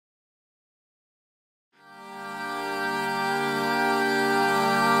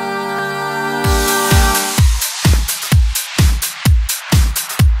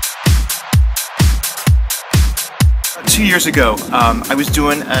years ago, I was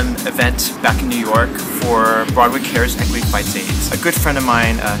doing an event back in New York for Broadway Cares Equity Fights AIDS. A good friend of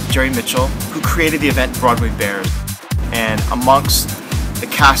mine, Jerry Mitchell, who created the event Broadway Bears. And amongst the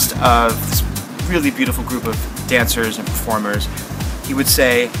cast of this really beautiful group of dancers and performers, he would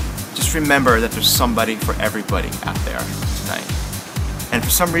say, just remember that there's somebody for everybody out there tonight. And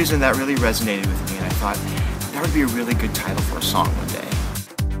for some reason that really resonated with me, and I thought that would be a really good title for a song one day.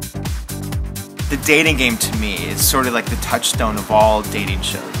 The dating game to me is sort of like the touchstone of all dating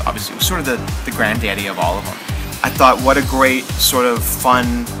shows. Obviously, it was sort of the granddaddy of all of them. I thought what a great sort of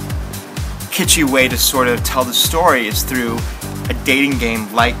fun, kitschy way to sort of tell the story is through a dating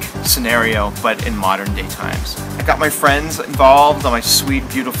game-like scenario, but in modern day times. I got my friends involved, all my sweet,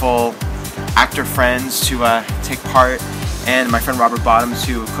 beautiful actor friends to take part, and my friend Robert Bottoms,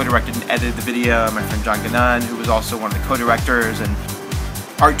 who co-directed and edited the video, and my friend John Gannon, who was also one of the co-directors and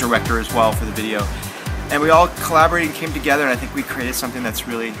art director as well for the video. And we all collaborated and came together, and I think we created something that's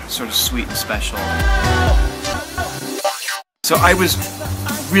really sort of sweet and special. So I was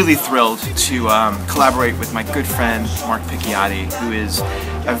really thrilled to collaborate with my good friend Mark Pichhiotti, who is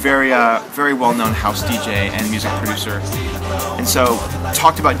a very well-known house DJ and music producer. And so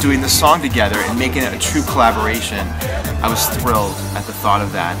talked about doing this song together and making it a true collaboration. I was thrilled at the thought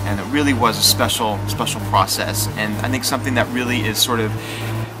of that, and it really was a special process, and I think something that really is sort of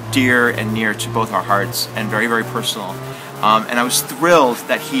dear and near to both our hearts and very personal. And I was thrilled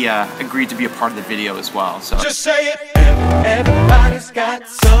that he agreed to be a part of the video as well. So just say it. Everybody's got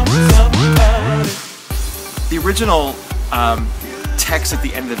somebody. The original text at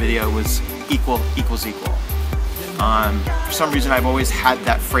the end of the video was equal equals equal. For some reason I've always had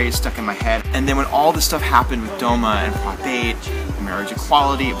that phrase stuck in my head, and then when all this stuff happened with DOMA and Prop 8, marriage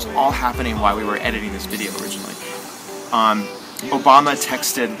equality, it was all happening while we were editing this video originally. Obama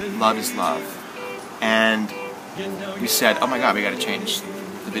texted "Love is love," and we said, oh my god, we gotta change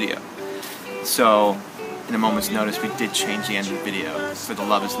the video. So in a moment's notice we did change the end of the video for the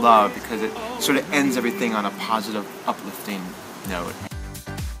 "Love is love" because it sort of ends everything on a positive, uplifting note.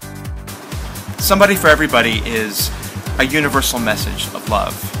 Somebody for everybody is a universal message of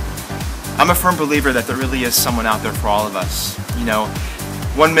love. I'm a firm believer that there really is someone out there for all of us. You know,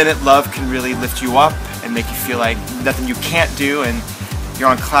 1 minute love can really lift you up and make you feel like nothing you can't do and you're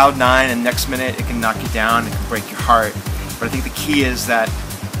on cloud 9, and next minute it can knock you down, it can break your heart. But I think the key is that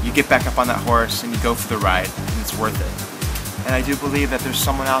you get back up on that horse and you go for the ride, and it's worth it. And I do believe that there's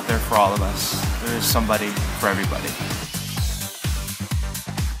someone out there for all of us. There is somebody for everybody.